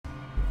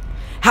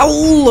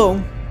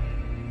Hello,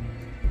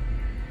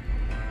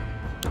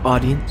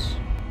 audience.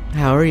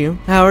 How are you?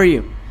 How are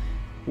you?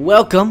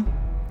 Welcome,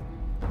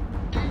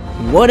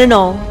 one and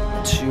all,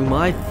 to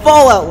my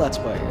Fallout Let's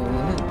Play.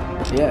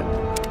 Yeah.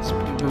 So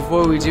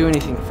before we do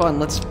anything fun,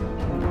 let's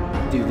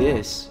do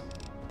this.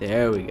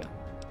 There we go.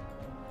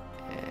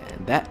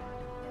 And that.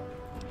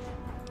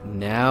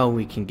 Now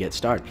we can get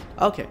started.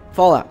 Okay,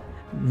 Fallout.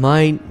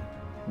 My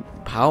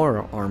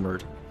Power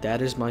Armored.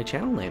 That is my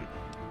channel name.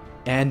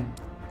 And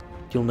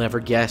you'll never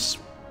guess.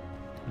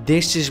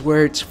 This is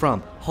where it's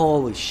from.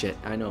 Holy shit.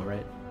 I know,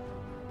 right?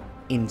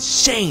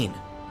 Insane.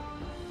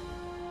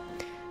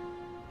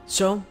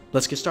 So,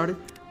 let's get started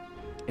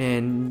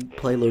and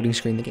play loading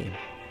screen the game.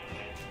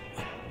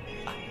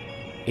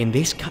 In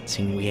this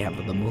cutscene, we have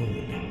the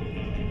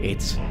moon.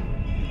 It's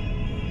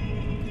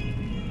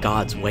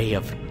God's way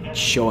of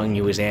showing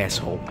you his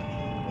asshole.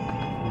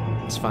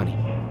 It's funny.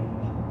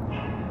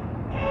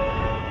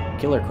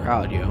 Killer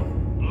crowd, yo.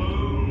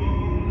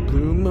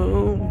 Blue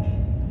moon.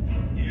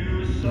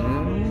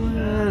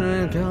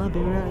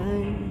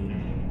 Copyright.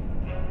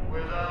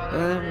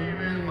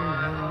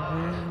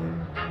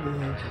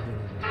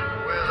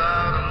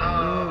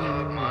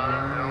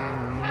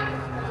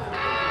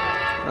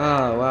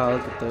 Oh wow,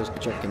 look at those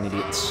jerking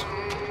idiots.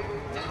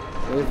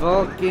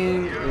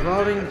 Revolving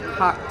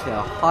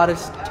cocktail,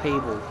 hottest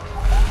table.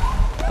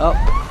 Oh,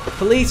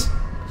 police!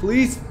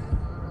 Police!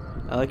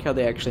 I like how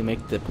they actually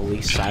make the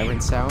police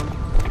siren sound.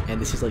 And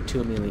this is like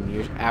 2 million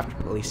years after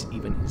police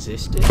even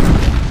existed.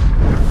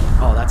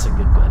 Oh, that's a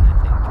good gun,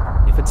 I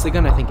think. If it's the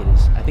gun, I think it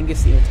is. I think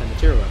it's the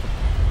anti-material weapon.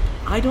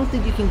 I don't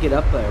think you can get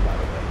up there, by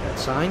the way. That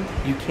sign,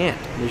 you can't.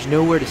 There's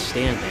nowhere to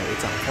stand there.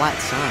 It's a flat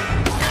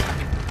sign.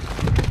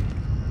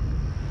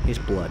 His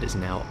blood is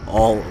now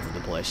all over the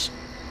place.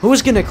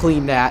 Who's gonna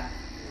clean that?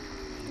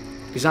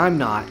 Because I'm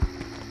not.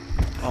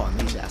 Oh, and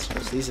these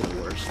assholes. These are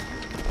the worst.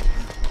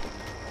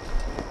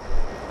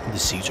 The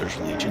Caesar's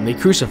Legion. They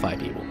crucify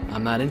people.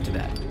 I'm not into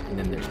that. And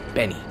then there's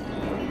Benny.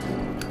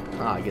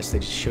 Ah, I guess they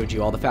just showed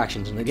you all the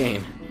factions in the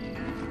game.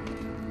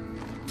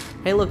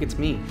 Hey, look, it's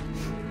me.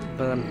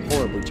 But I'm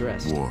horribly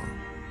dressed. War.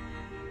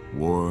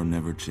 War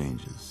never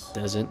changes.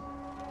 Doesn't.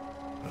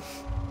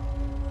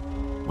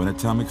 When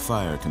atomic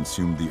fire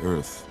consumed the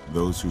earth,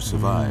 those who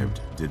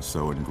survived did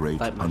so in great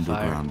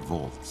underground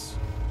vaults.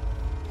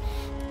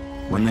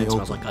 When they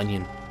opened, like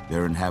onion.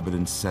 Their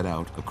inhabitants set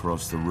out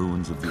across the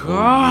ruins of the old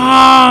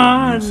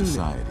world, new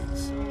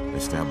societies,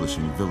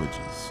 establishing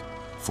villages,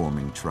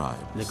 forming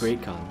tribes. The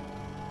Great Khan.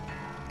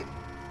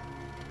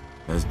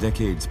 As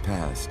decades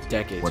passed,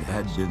 what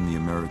had been the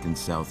American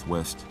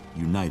Southwest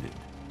united.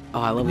 Oh,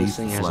 I love this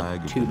thing. It has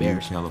flag like 2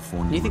 bears. Do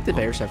you think the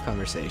bears have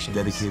conversations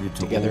dedicated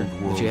to together?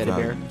 old world Did you had a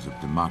bear? values of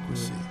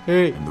democracy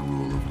Hey, and the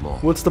rule of law.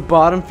 what's the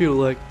bottom feel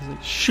like? He's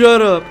like,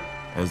 shut up.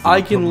 As the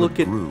I can Republic look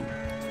at grew,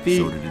 the.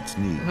 so did its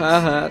needs.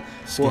 Haha.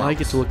 Well, I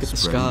get to look at the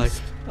sky.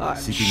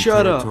 Seeking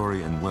Shut up.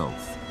 territory and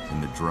wealth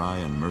in the dry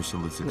and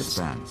merciless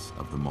expanse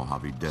of the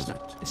Mojave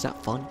Desert. It's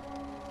not fun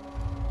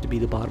to be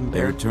the bottom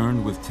bear. They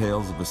returned with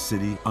tales of a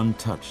city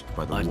untouched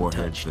by the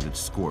warheads that had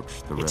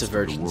scorched the rest of the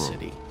world. It's a virgin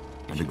city.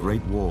 And a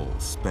great wall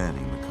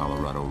spanning the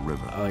Colorado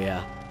River. Oh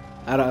yeah.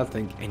 I don't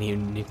think any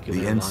nuclear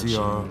The NCR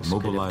launchings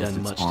mobilized could have done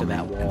its much to army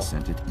that wall. and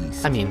sent it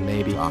east. I mean,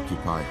 maybe. To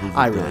occupy Hoover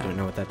I really Dam don't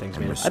know what that thing's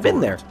and made of. I've been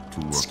there. restore it to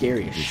It's working scary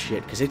as condition.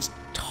 shit because it's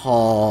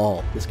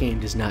tall. This game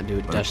does not do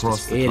it But justice.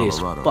 across the It is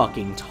Colorado,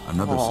 fucking tall.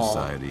 another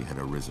society had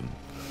arisen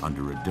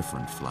under a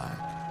different flag.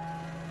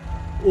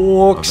 A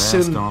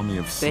Oxen. vast army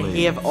of slaves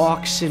They have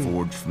oxen.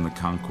 forged from the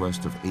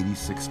conquest of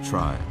 86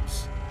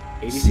 tribes.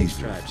 86 Caesar's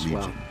tribes. Legion.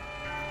 Wow.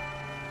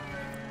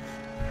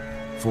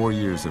 4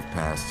 years have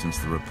passed since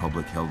the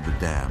Republic held the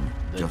dam,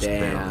 just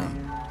barely,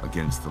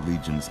 against the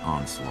Legion's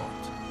onslaught.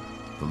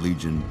 The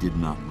Legion did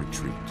not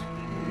retreat.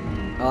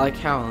 I like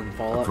how in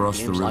Fallout, Across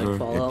games the river, like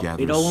Fallout,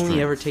 it it gathers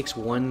only ever strength. takes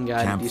one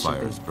guy to do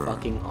something Campfires burn.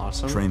 fucking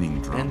awesome,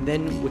 Training drums and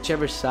then beat.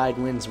 whichever side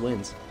wins,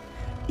 wins.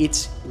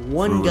 It's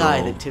one Through it guy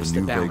all, that tips the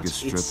the New balance. Vegas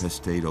Strip It's has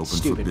stayed open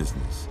stupid. for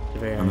business,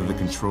 Very under the nice.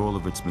 control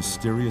of its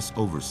mysterious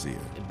overseer,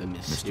 The Mr.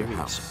 mysterious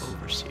House,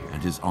 overseer.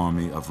 and his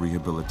army of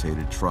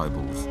rehabilitated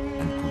tribals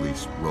and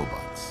police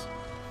robots.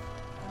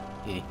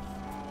 Yeah.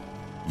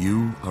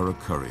 You are a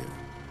courier,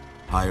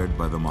 hired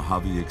by the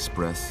Mojave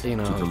Express You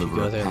know, to if you deliver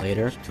go a there package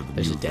later, to the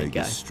there's New a dead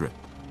Vegas guy. Strip.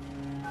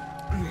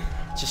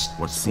 Just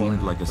What spoiling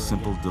seemed like a for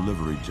simple you.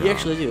 delivery job You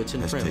actually do, it's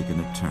in has frame. taken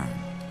a turn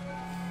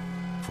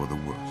for the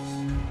worse.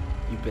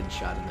 You've been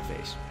shot in the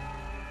face.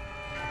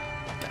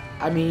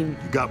 I mean,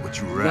 You got what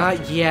you were not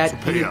after, yet. so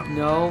pay up.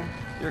 No,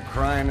 You're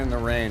crying in the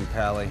rain,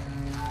 Pally.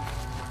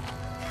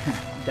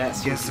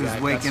 that's Guess yeah,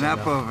 who's waking that's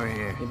up enough. over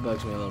here? It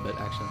bugs me a little bit,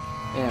 actually.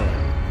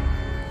 Anyway,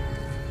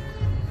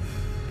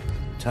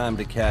 Time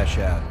to cash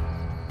out.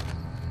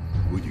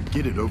 Will you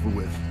get it over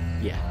with?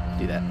 yeah,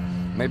 do that.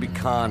 Maybe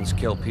cons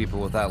kill people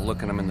without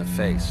looking them in the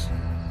face.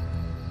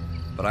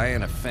 But I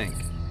ain't a fink.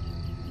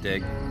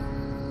 Dig?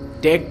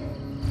 Dig,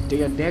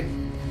 dig a dig.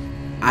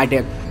 I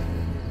dig.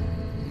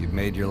 You've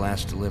made your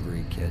last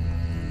delivery, kid.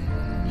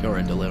 You're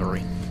a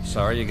delivery.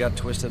 Sorry you got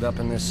twisted up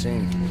in this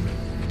scene.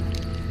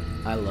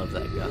 I love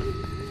that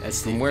gun.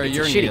 That's From where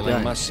you're shitty kneeling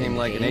gun must seem in the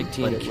like an game,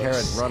 but it 18-carat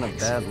looks run of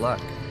sexy. bad luck.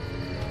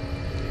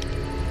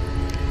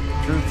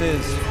 Truth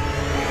is,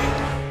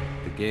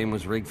 the game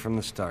was rigged from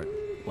the start.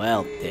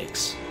 Well,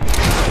 dicks.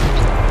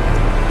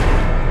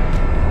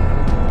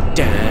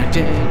 Dun,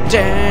 dun, dun,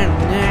 dun.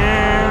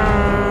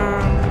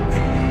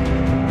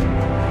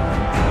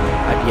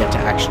 I've yet to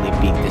actually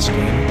beat this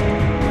game.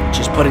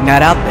 Just putting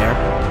that out there.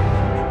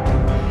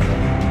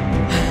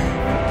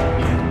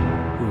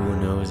 Who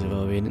knows if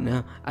I'll beat it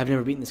now? I've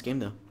never beaten this game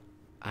though.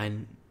 I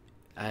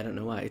don't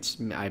know why.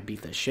 I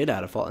beat the shit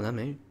out of Fault in that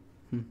maybe.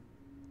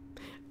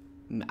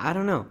 I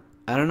don't know.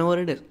 I don't know what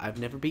it is. I've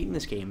never beaten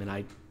this game, and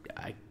I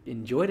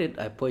enjoyed it.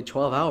 I played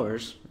 12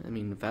 hours. I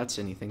mean, if that's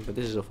anything, but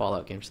this is a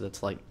Fallout game, so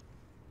that's like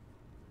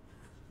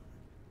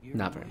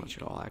not very much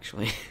at all,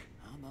 actually.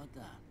 How about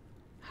that?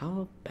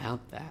 How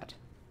about that?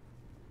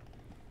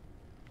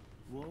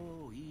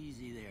 Whoa,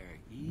 easy there.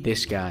 Easy.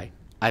 This guy,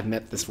 I've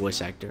met this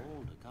voice actor.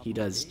 He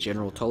does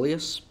General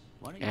Tullius,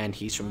 and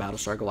he's from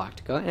Battlestar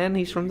Galactica, and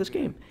he's from this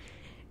game.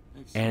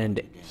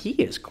 And he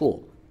is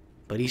cool,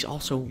 but he's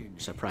also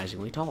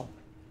surprisingly tall.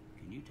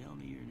 Can you tell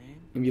me your name?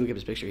 If you look at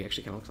his picture, he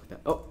actually kind of looks like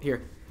that. Oh,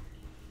 here.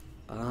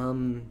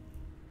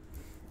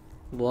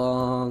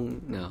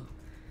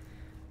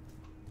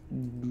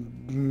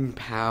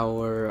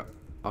 Power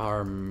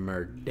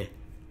Armored.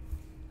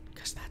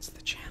 Because that's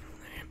the channel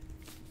name.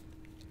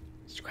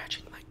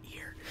 Scratching my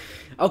ear.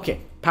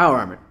 Okay, Power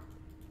Armored.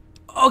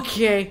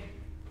 Okay.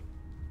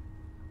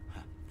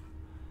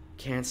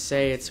 Can't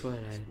say it's what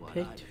I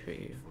picked for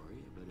you.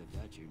 But if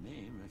that's your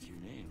name, that's your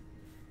name.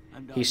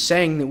 He's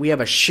saying that we have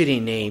a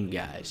shitty name,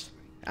 guys.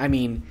 I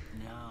mean,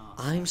 No,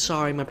 I'm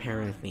sorry my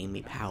parents named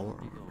me Power go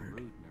Armored.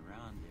 rooting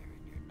around there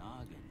in your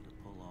noggin to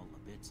pull all the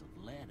bits of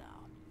lead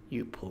out.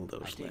 You pull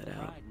those I take lead pride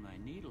out. in my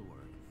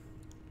needlework,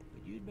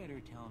 but you'd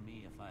better tell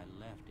me if I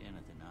left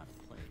anything out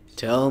of place.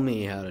 Tell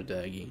me how to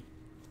Dougie.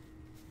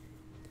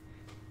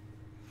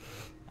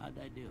 How'd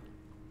I do?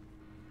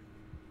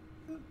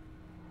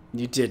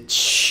 You did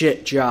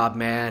shit job,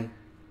 man.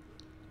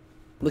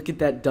 Look at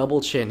that double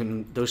chin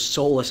and those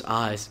soulless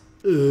eyes.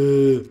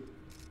 Ugh.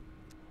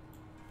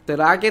 Did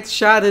I get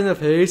shot in the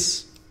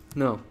face?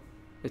 No.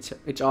 It's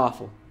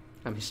awful.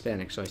 I'm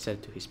Hispanic, so I said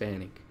it to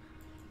Hispanic.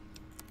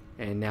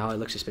 And now I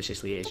look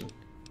suspiciously Asian.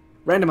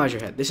 Randomize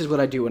your head. This is what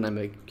I do when I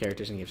make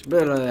characters in games.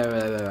 Blah, blah, blah,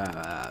 blah, blah,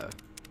 blah.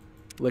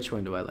 Which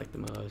one do I like the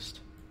most?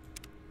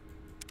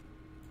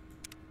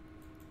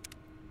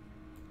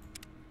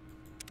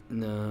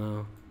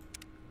 No.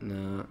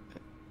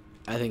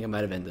 I think I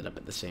might have ended up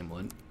at the same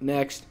one.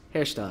 Next.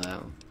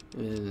 Hairstyle.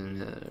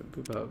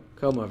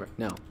 Comb over.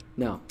 No.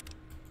 Nope.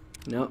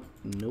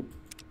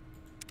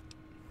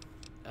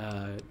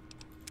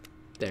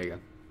 There you go.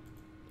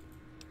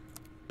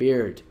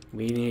 Beard.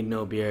 We need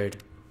no beard.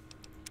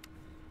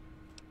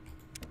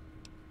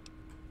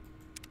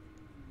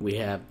 We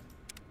have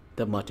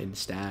the mutton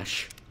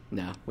stash.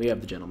 No, we have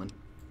the gentleman.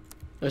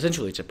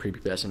 Essentially, it's a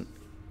prepubescent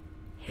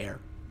hair.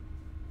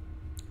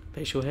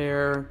 Facial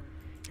hair,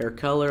 hair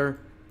color.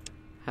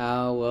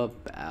 How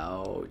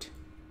about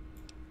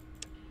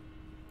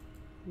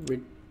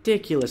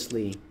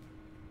ridiculously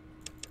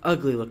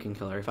ugly looking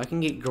color? If I can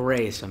get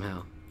gray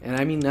somehow. And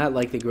I mean not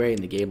like the gray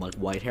in the game, like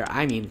white hair.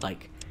 I mean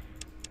like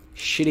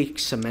shitty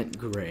cement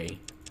gray.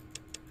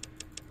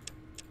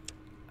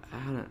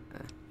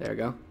 There we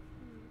go.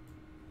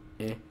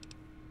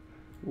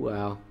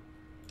 Wow.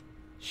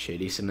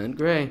 Shitty cement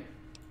gray.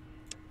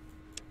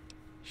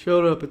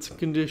 Shut up, it's a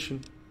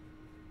condition.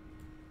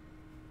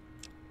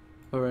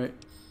 Alright.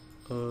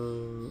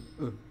 We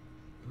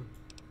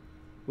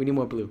need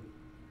more blue.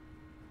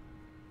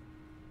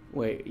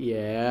 Wait,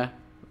 yeah.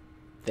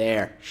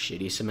 There.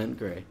 Shitty cement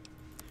gray.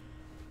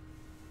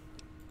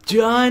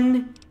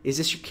 Done! Is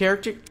this your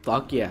character?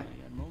 Fuck yeah.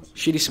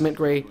 Shitty cement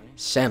gray,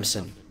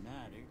 Samson.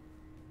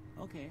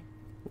 Okay.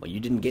 Well, you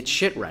didn't get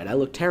shit right. I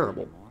look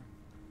terrible.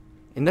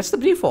 And that's the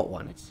default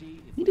one.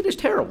 He did his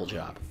terrible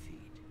job.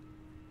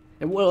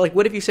 And well, like,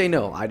 what if you say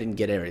no? I didn't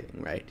get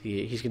everything right.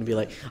 He's gonna be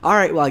like, all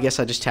right, well, I guess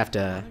I just have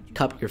to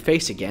cup your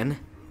face again.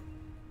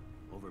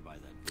 Over by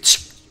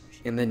that.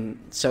 And then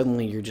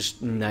suddenly you're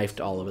just knifed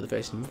all over the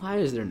face. And why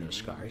is there no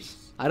scars?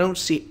 I don't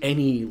see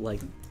any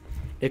like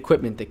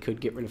equipment that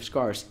could get rid of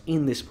scars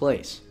in this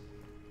place.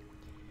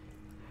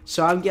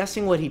 So I'm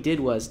guessing what he did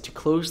was, to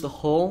close the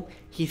hole,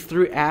 he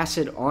threw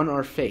acid on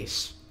our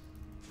face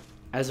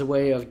as a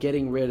way of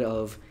getting rid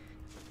of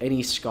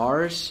any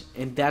scars,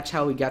 and that's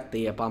how we got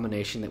the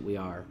abomination that we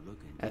are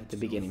at the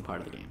beginning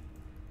part of the game.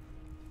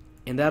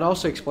 And that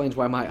also explains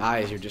why my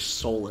eyes are just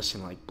soulless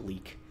and like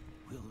bleak.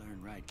 We'll learn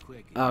right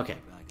quick. Okay.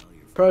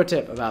 Pro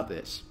tip about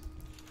this.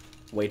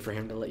 Wait for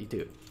him to let you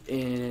do it.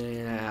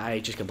 And I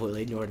just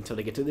completely ignored it until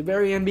they get to the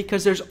very end,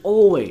 because there's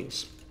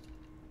always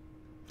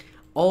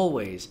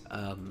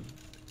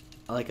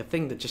like a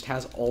thing that just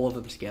has all of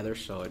them together,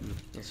 so it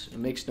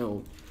makes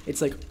no...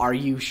 It's like, are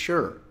you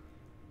sure?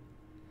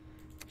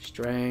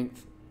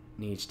 Strength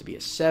needs to be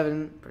a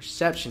 7.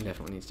 Perception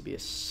definitely needs to be a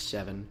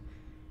 7.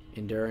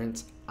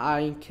 Endurance,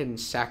 I can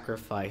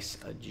sacrifice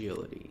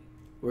agility.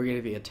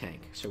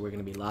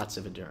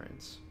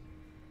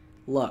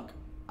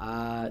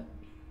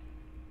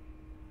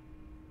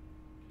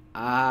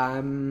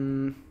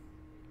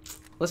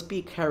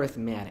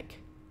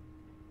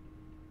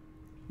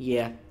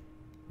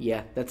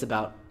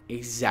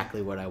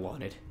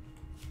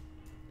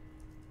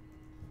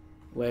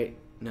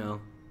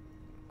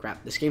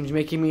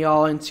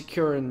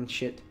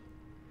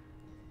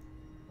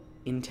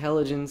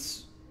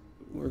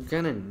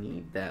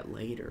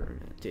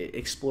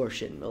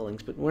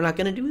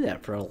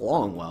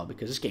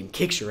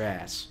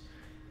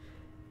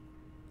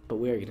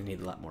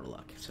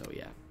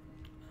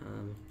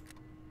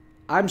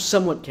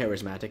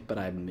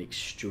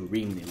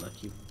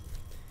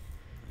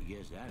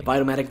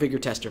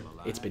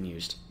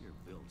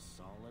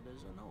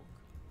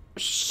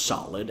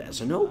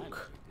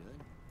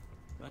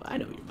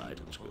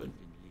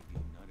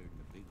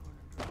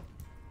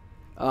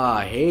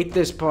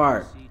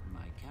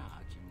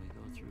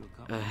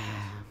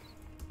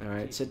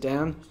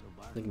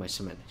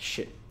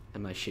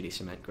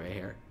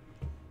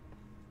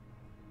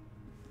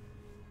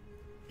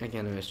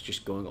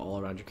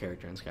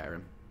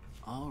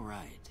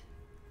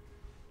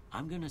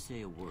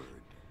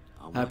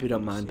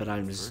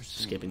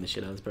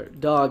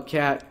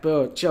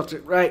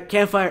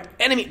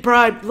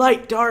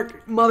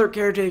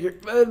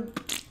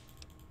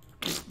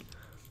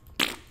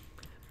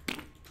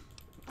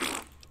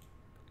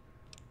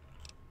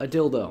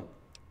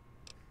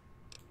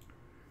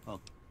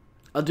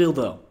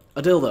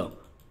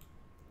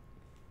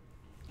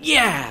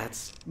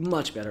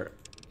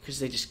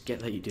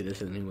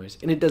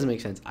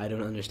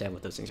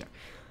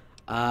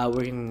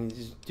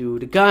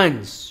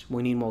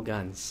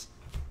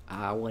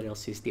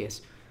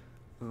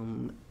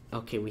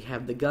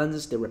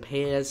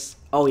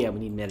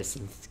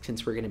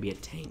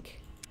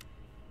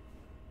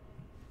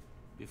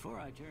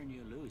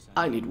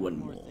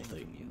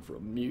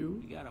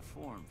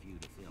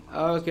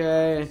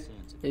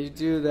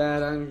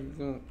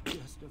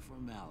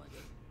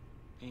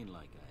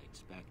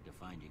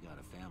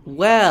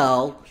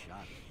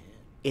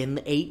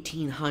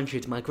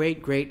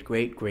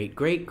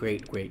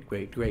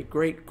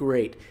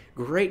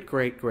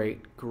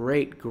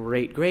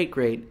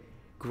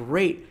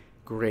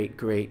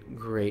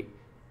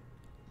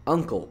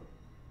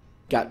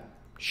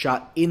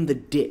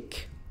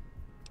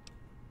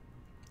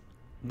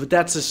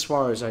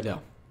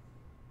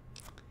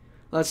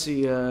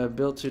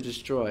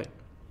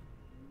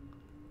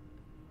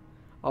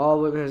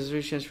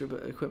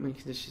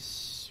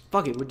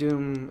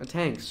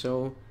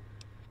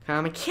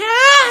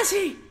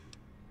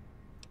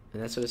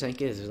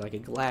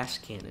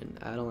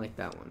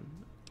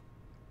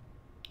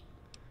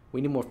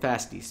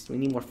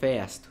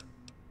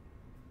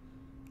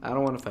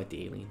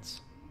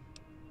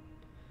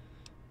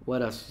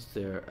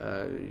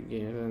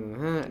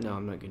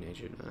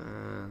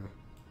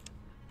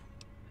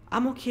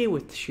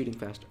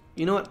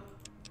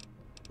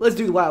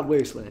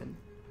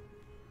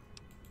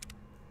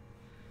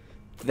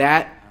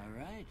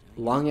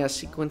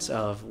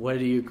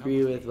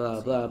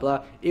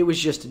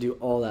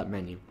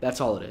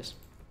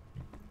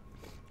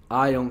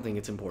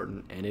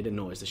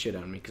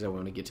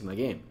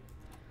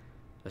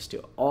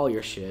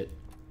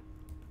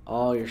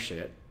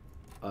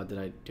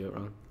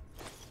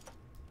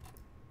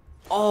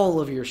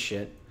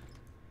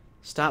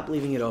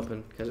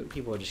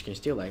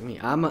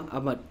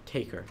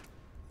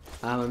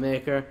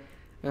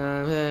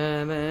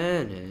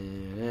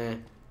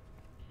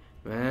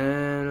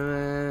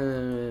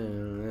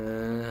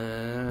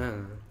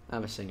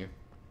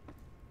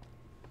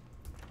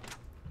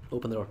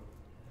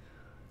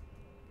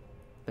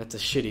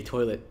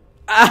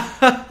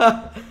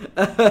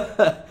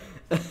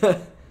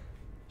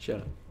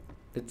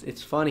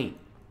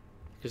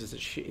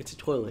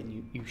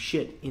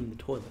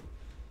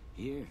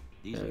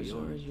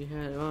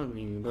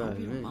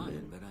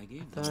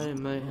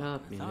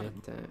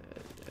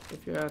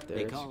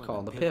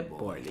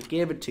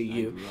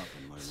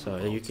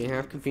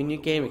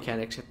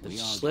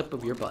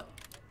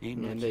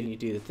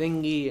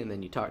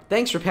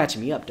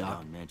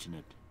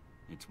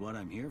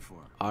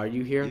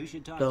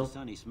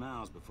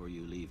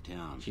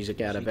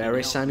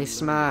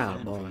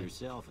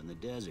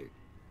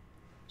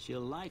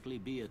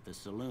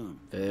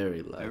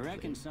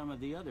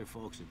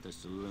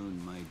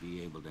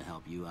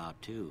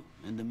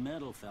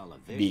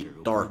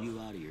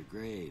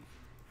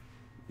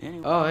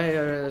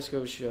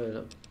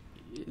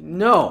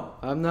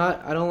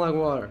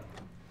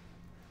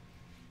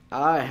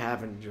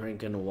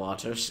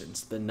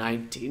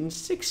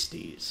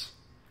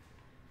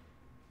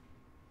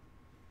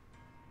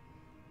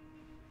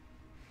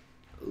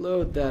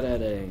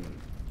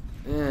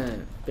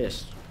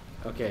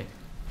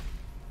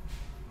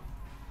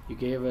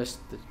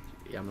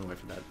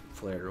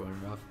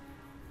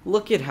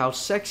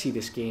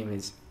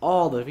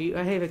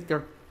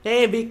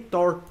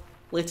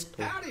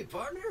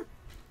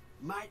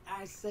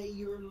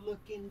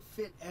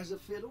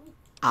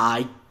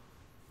 I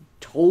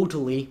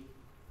totally.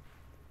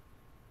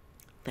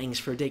 Thanks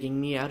for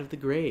digging me out of the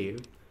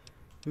grave.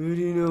 Who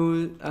do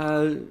you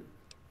know?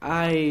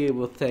 I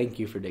will thank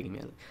you for digging me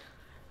out.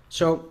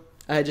 So,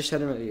 I just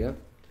had an idea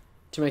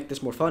to make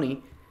this more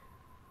funny.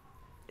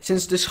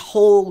 Since this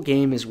whole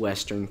game is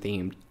Western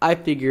themed, I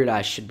figured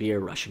I should be a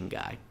Russian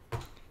guy.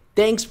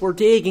 Thanks for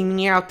digging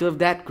me out of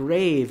that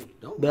grave,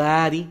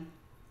 buddy.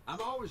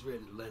 I'm always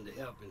ready to lend a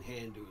helping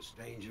hand to a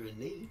stranger in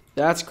need.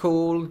 That's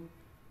cool.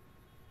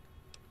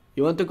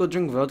 You want to go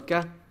drink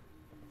vodka?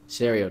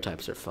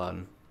 Stereotypes are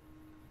fun.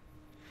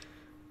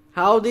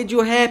 How did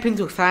you happen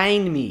to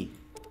find me?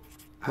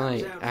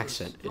 My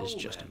accent is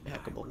just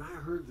impeccable. When I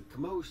heard the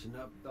commotion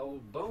up the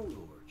old bone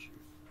orchard,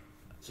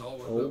 saw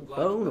what Old looked like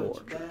bone a bunch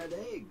orchard. of bad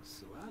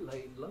eggs, so I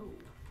laid low.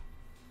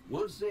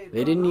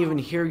 They didn't even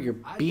hear your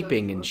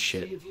beeping and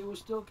shit.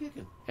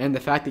 And the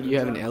fact that you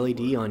have an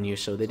LED on you,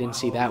 so they didn't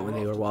see that when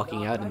they were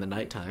walking out in the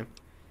nighttime.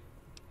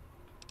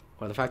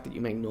 Or the fact that you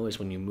make noise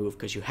when you move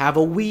because you have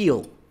a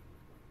wheel.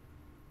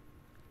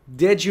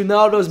 Did you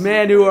know those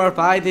men who are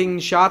fighting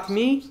shot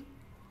me?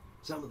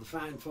 Some of the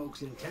fine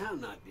folks in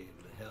town might be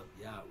able to help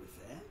you out with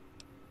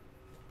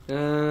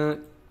that.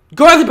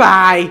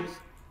 Goodbye!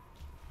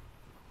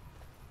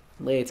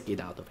 Let's get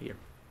out of here.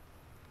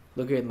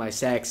 Look at my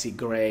sexy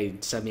gray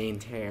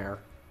cement hair.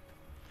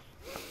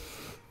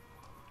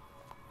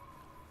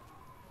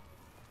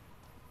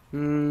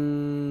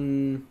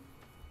 We're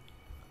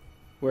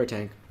a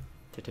tank.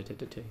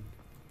 Tank.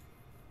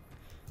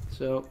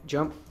 So,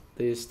 jump.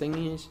 This thing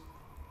is.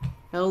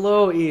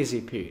 Hello,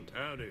 Easy Pete.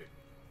 Howdy.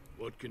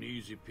 What can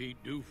Easy Pete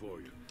do for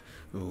you?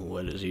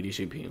 What does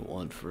Easy Pete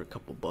want for a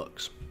couple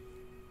bucks?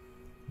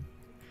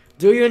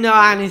 Do you know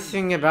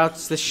anything about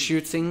the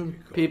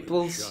shooting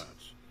peoples? Shots.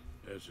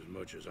 That's as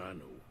much as I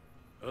know.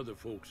 Other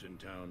folks in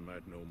town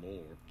might know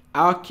more.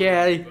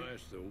 Okay.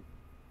 Advice, though,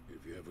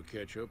 if you ever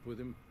catch up with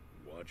him,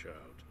 watch out.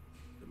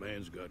 The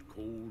man's got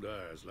cold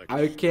eyes like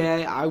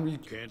Okay, I will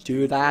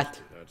do that.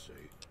 I'd say.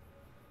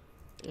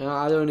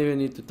 I don't even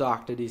need to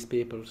talk to these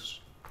people.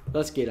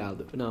 Let's get out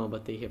of it. No,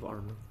 but they have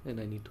armor, and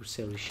I need to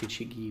sell the shit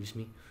she gives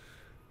me.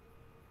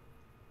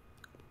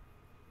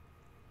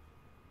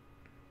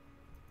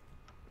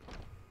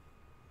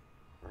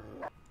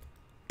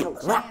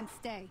 And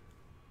stay.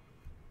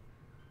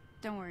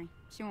 Don't worry,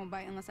 she won't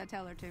bite unless I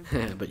tell her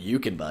to. But you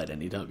can bite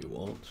anytime you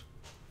want.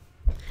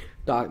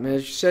 Doc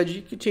man said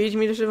you could teach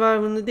me to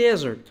survive in the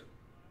desert.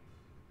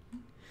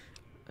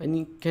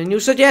 Can you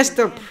suggest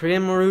a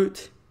prim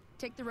route?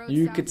 Take the road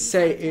You south could east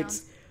say side of it's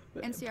town.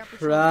 NCR patrols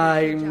do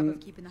a good job prime of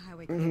keeping the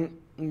highway clear. But I'd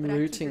keep your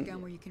routing.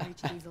 gun where you can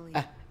reach it easily.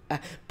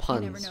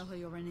 Puns. You never know who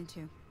you'll run into.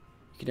 You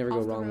can never go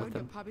Off the wrong road, with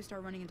you'll them. probably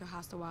start running into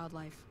hostile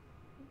wildlife.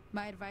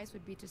 My advice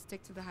would be to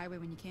stick to the highway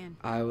when you can.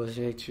 I will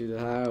take to the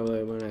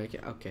highway when I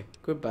can. Okay,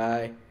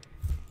 goodbye.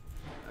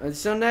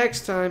 Until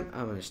next time,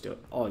 I'm gonna steal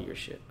all your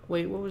shit.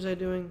 Wait, what was I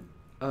doing?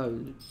 I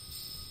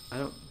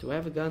don't. Do I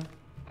have a gun?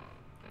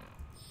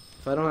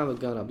 If I don't have a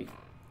gun, I'll be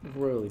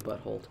really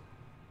buttholed.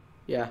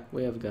 Yeah,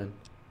 we have a gun.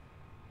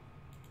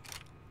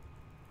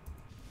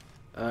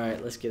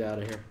 Alright, let's get out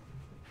of here.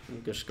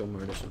 Just go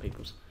murder some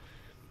people.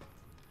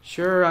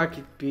 Sure, I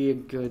could be a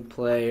good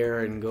player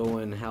and go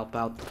and help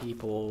out the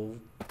people,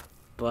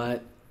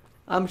 but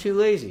I'm too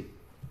lazy.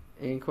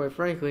 And quite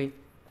frankly,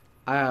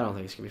 I don't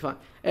think it's gonna be fun.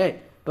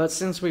 Hey, but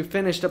since we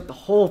finished up the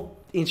whole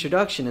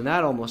introduction, and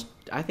that almost,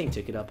 I think,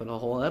 took it up in a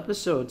whole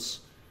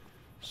episodes.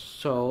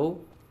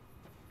 So,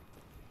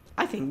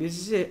 I think this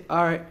is it.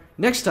 Alright,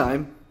 next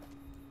time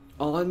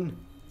on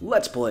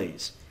Let's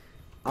Plays,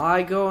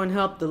 I go and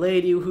help the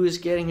lady who's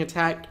getting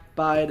attacked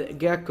by the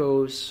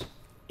geckos,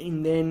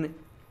 and then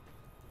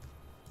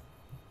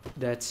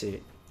that's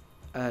it.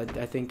 I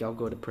think I'll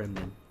go to Prim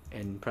then,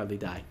 and probably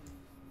die.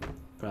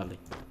 Probably.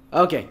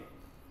 Okay.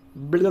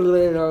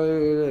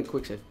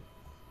 Quick save.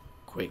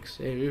 Quick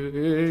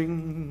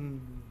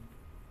save.